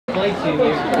Ladies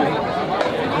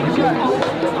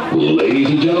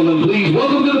and gentlemen, please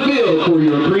welcome to the field for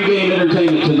your pregame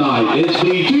entertainment tonight. It's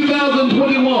the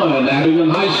 2021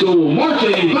 Abingdon High School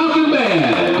Marching Falcon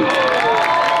Band.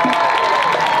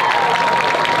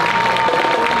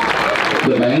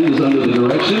 The band is under the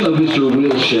direction of Mr.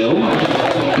 Will Shell,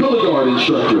 color guard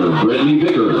instructor Brittany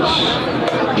Vickers,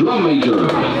 drum major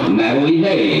Natalie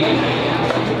Hay.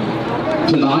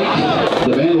 Tonight,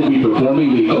 the band will be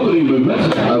performing the opening movement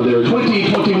of their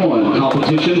 2021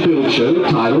 competition field show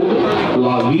titled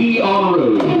La Vie en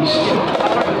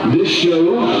Rose. This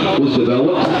show was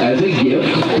developed as a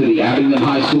gift to the Abingdon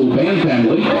High School band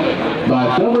family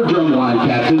by former drumline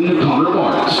captain Connor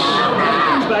Marks.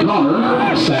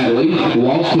 Connor, sadly,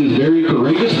 lost his very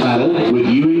courageous battle with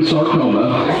Ewing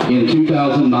sarcoma in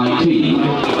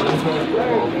 2019.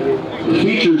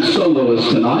 Featured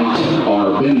soloists tonight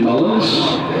are Ben Mullins,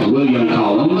 William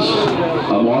Collins,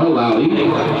 Amara Lowdy,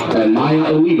 and Maya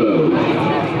Olivo.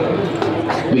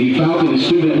 The Falcon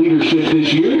student leadership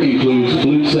this year includes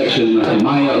flute section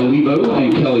Maya Olivo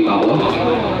and Kelly Olive,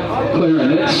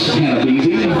 clarinets Hannah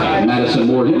Beasy, Madison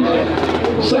Morgan,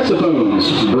 saxophones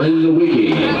Brenda Wiki,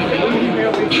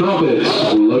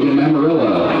 trumpets Logan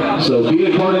Mamarella, Sophia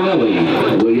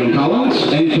Cardinelli, William Collins,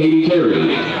 and Katie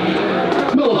Terry.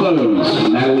 Mellophones,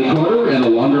 Natalie Carter and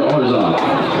Alondra Arzak.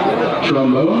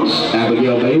 Trombones,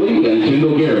 Abigail Bailey and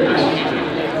Kendall Garrett.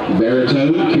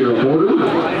 Baritone, Kira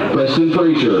Porter, Preston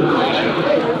Frazier.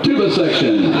 Tuba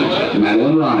section,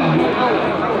 Madeline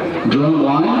Ryan.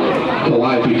 Drumline,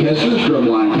 Calliope Kessler's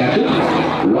drumline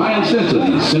captain. Ryan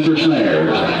Simpson, center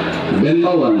snares. Ben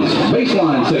Mullins,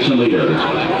 bassline section leader.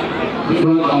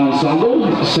 Front ensemble,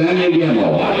 Samia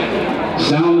Gamble.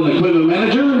 Sound and equipment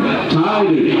manager, Ty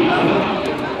Duty.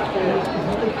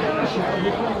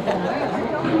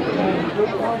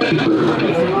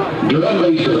 Drum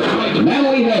major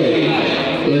Natalie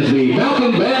Hay. Is the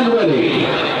Falcon Band ready?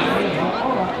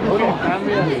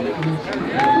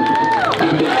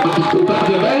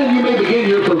 Falcon Band, you may begin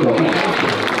your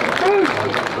performance.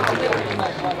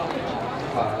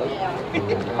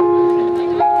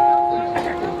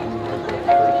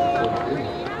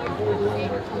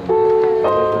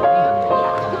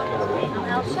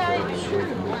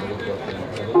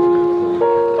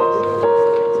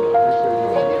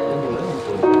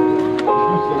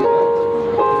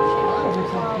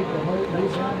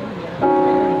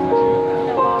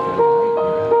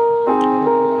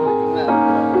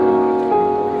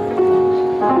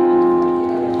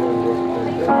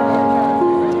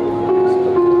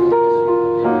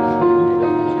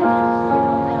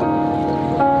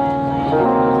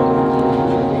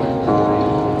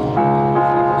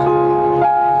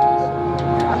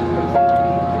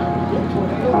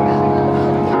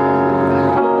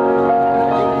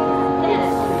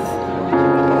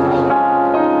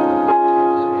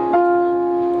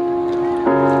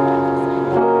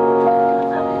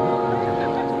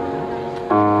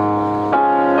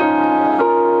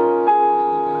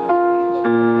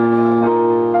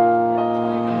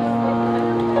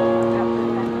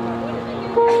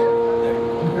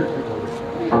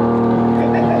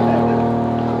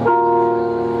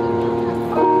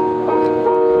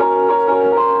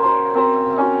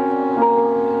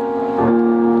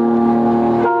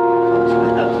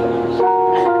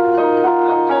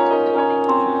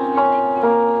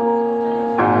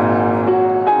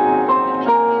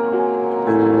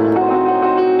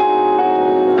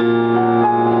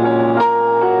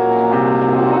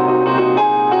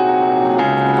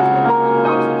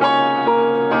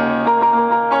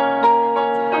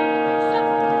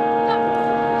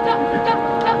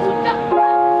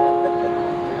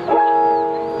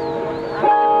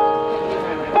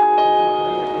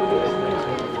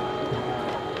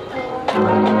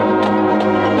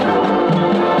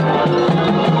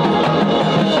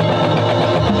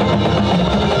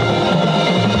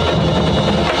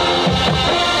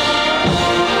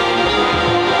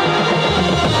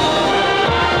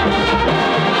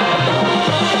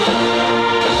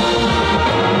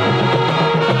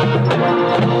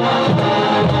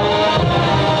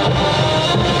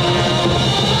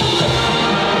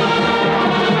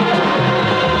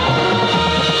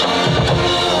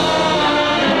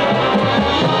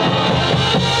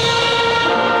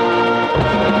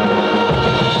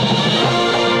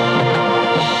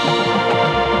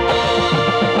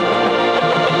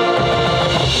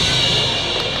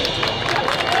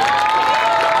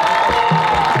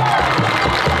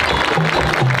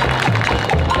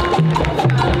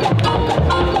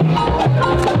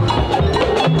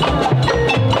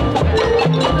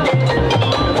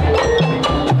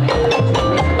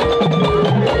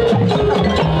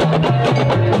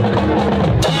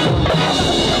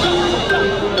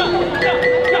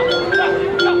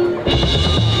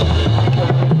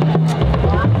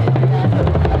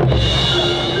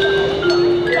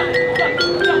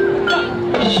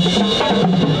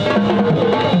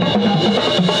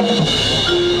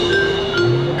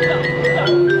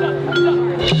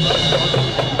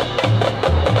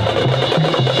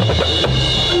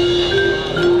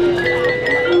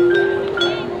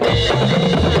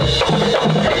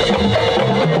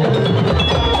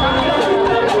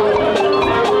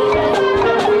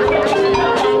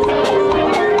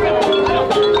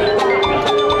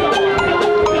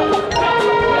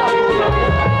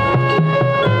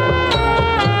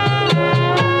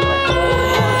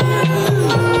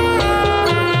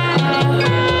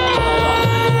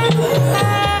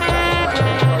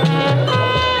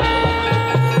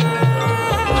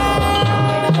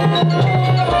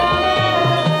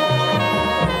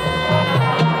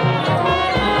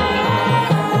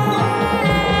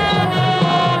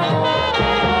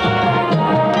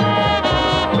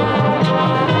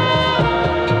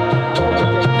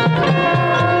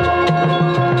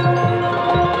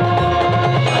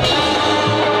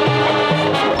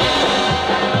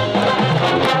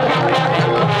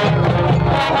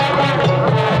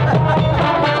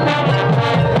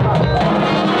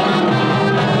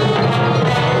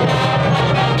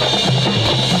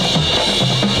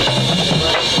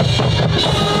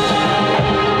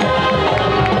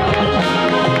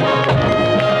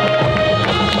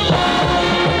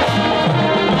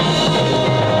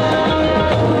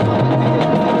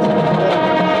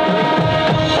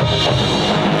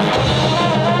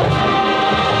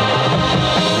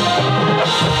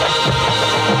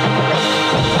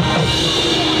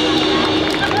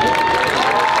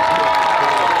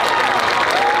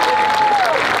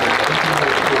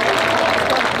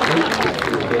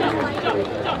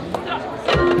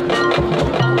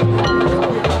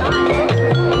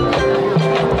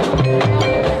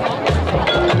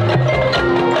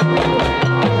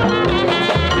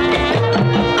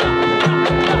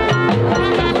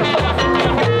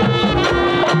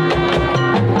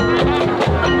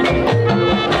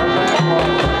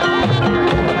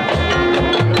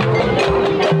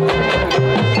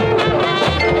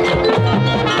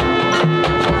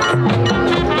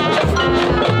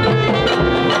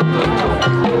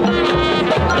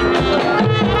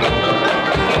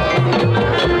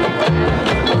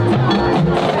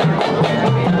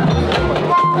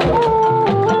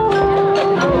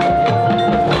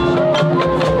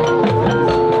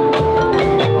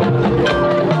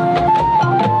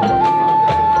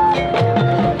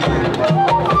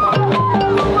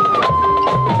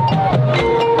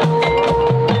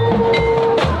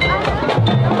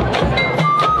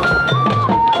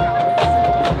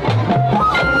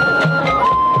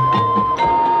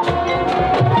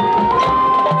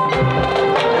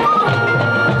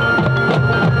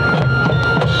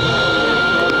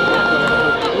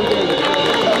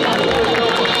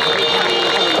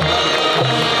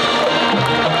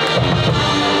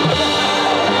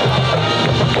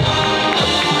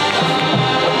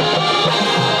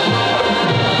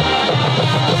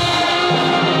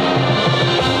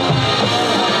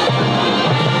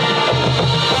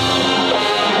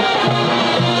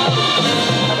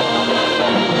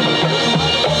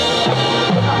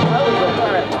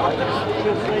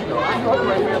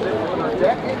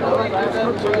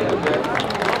 Can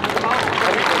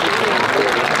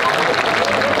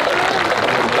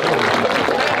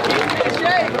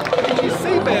you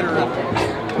see better?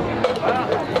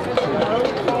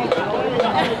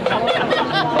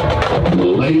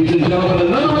 Ladies and gentlemen,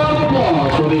 another round of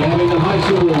applause for the Abingdon High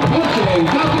School marching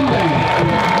Falcon Band.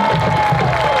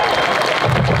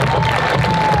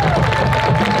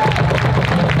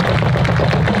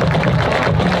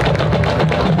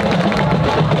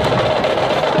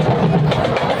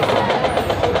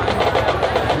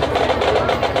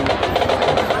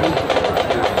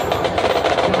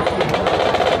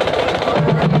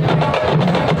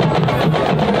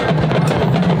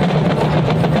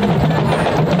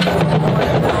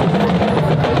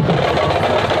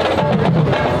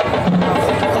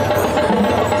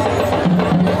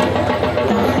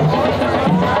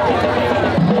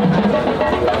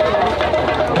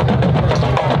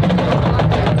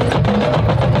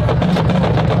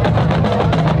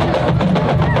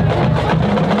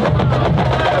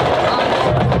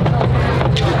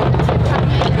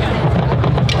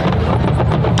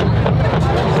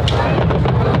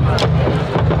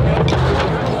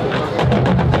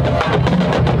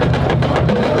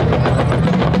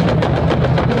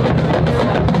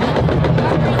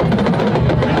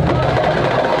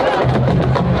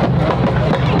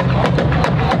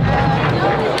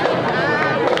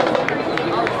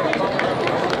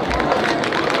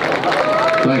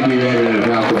 Thank you, Abingdon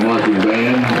Falcon Marching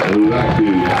Band.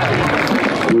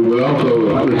 We would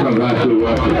also, this comes back to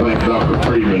us to thank Dr.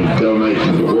 Friedman's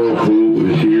donations to Whirlpool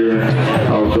this year.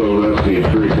 Also, let's see,